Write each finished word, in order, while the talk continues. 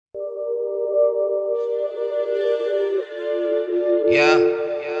Yeah.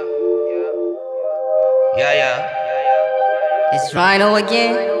 It's Rhino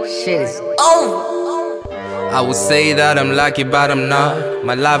again. Shit is over. I would say that I'm lucky, but I'm not.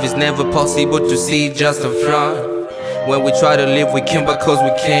 My life is never possible to see just in front. When we try to live, we can't because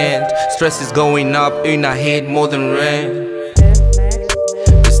we can't. Stress is going up in our head more than rent.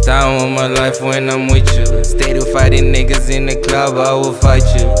 This time of my life when I'm with you. Instead of fighting niggas in the club, I will fight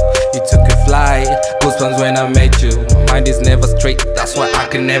you. You took a flight, goosebumps when I met you. My mind is never straight, that's why I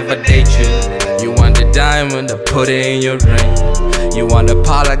can never date you. You want the diamond, I put it in your ring. You want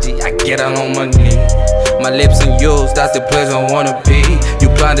apology, I get out on my knee. My lips and yours, that's the place I wanna be.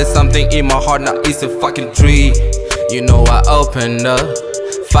 You planted something in my heart, now it's a fucking tree. You know I opened up,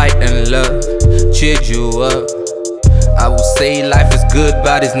 fight and love, cheered you up. I will say life is good,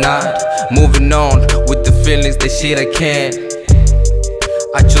 but it's not. Moving on with the feelings, the shit I can't.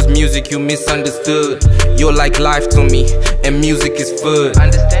 I chose music, you misunderstood. You're like life to me, and music is food.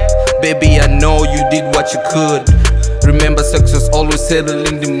 Baby, I know you did what you could. Remember, success always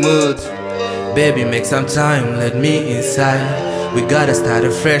settling the mood. Baby, make some time, let me inside. We gotta start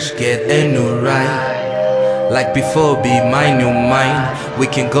afresh, get a new ride. Like before, be my new mind. We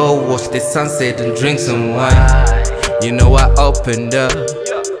can go watch the sunset and drink some wine. You know I opened up,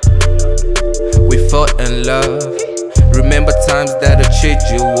 we fought in love. Remember times that I cheered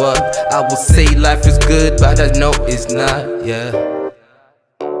you up. I will say life is good, but I know it's not, yeah.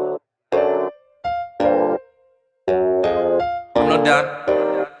 I'm not done.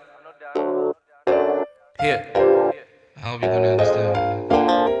 Here, I hope you're gonna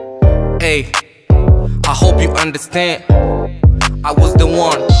understand. Hey, I hope you understand. I was the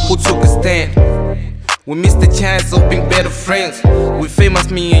one who took a stand. We missed the chance of being better friends. We famous,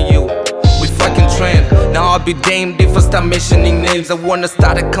 me and you. We fucking trend. Now I'll be damned if I start mentioning names. I wanna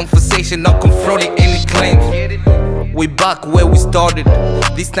start a conversation, not confronting any claims. We back where we started.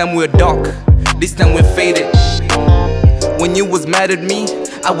 This time we're dark, this time we're faded. When you was mad at me,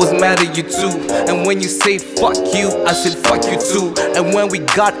 I was mad at you too. And when you say fuck you, I said fuck you too. And when we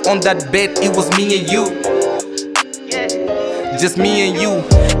got on that bed, it was me and you. Just me and you.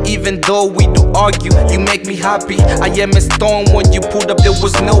 Even though we do argue, you make me happy. I am a storm, when you pulled up there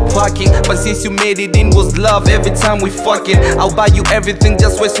was no parking. But since you made it in was love every time we fucking. I'll buy you everything,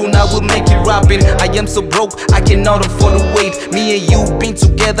 just wait soon I will make it rapping. I am so broke, I cannot afford to wait. Me and you been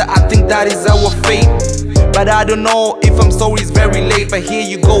together, I think that is our fate. But I don't know if I'm sorry, it's very late. But here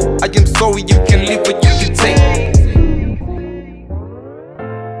you go, I am sorry, you can leave what you can take.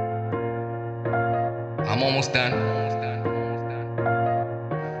 I'm almost done.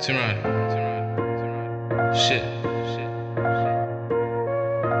 Turn around. Shit.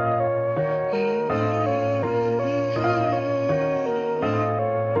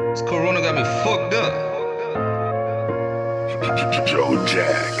 This corona got me fucked up. Joe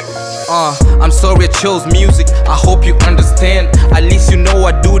Jack. I'm sorry I chose music, I hope you understand. At least you know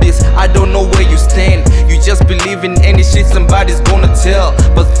I do this, I don't know where you stand. You just believe in any shit somebody's gonna tell.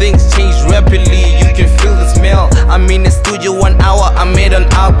 But things change rapidly, you can feel the smell. I'm in the studio 1 hour, I made an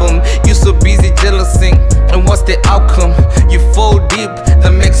album. You so busy jealousing, and what's the outcome? You fall deep,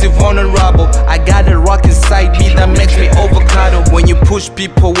 that makes you vulnerable. I got a rock inside me that makes me avocado. When you push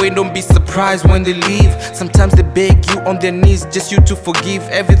people away, don't be surprised when they leave. Sometimes they beg you on their knees, just you to forgive.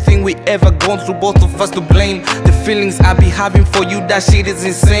 Everything we ever gone through, both of us to blame. The feelings I be having for you, that shit is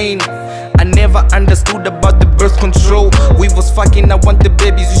insane. I never understood about the birth control. We was fucking, I want the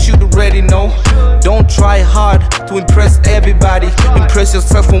babies, you should already know. Don't try hard to impress everybody. Impress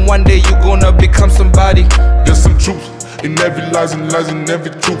yourself and one day you're gonna become somebody. There's some truth in every lies and lies in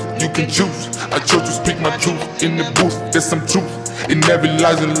every truth. You can choose. I chose to speak my truth in the booth. There's some truth in every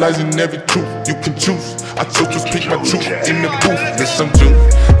lies and lies in every truth. You can choose. I chose to speak my truth in the booth. There's some truth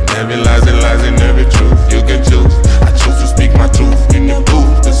in every lies and lies in every truth. You can choose. I chose to speak my truth in the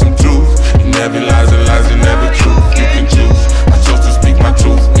booth. There's some truth in every lies and lies in every truth. You can choose. I chose to speak my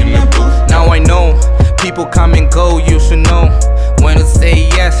truth in the booth. Now I know people come and go, you should know when to say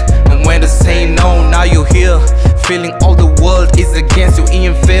yes and when to say no. Now you're here, feeling all the world is against you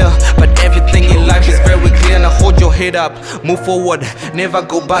in fear. But everything in life is very clear. Now hold your head up, move forward, never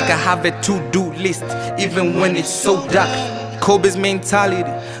go back. I have a to-do list, even when it's so dark. Kobe's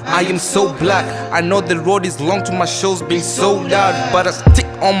mentality, I am so black. I know the road is long to my shows being sold out, but I stick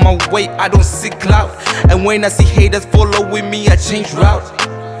on my way, I don't see clout. And when I see haters following me, I change route.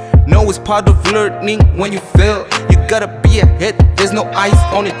 No, it's part of learning. When you fail, you gotta be ahead, there's no eyes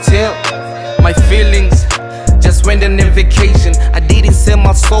on the tail. My feelings just went on a vacation. I didn't sell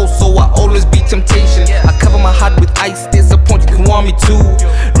my soul, so I always be temptation. I cover my heart with ice, disappoint you want me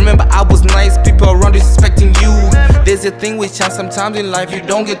to. Remember I was nice, people around you suspecting you. There's a thing with chance, sometimes in life you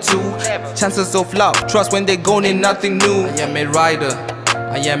don't get two chances of love. Trust when they're gone and nothing new. I am a rider,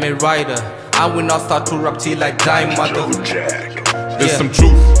 I am a rider. I will not start to rap till I die, mother. There's some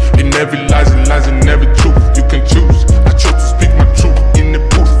truth in every lies and lies in every truth. You can choose. I chose to speak my truth in the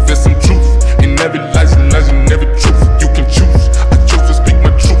booth. There's some truth in every lies and lies in every truth. You can choose. I chose to speak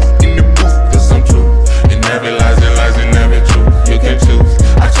my truth in the booth. There's some truth in every lies and lies in every truth. You can choose.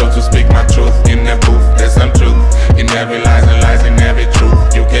 I chose to speak my truth in the booth. There's some truth in every lies and lies in every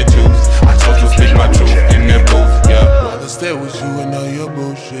truth. You can choose. I chose to speak my truth in the booth. Yeah. Rather stay with you and all your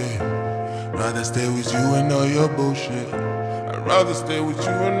bullshit. Rather stay with you and all your bullshit. I'd rather stay with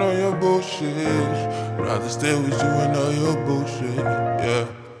you and all your bullshit. Rather stay with you and all your bullshit.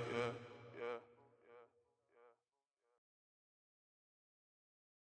 Yeah.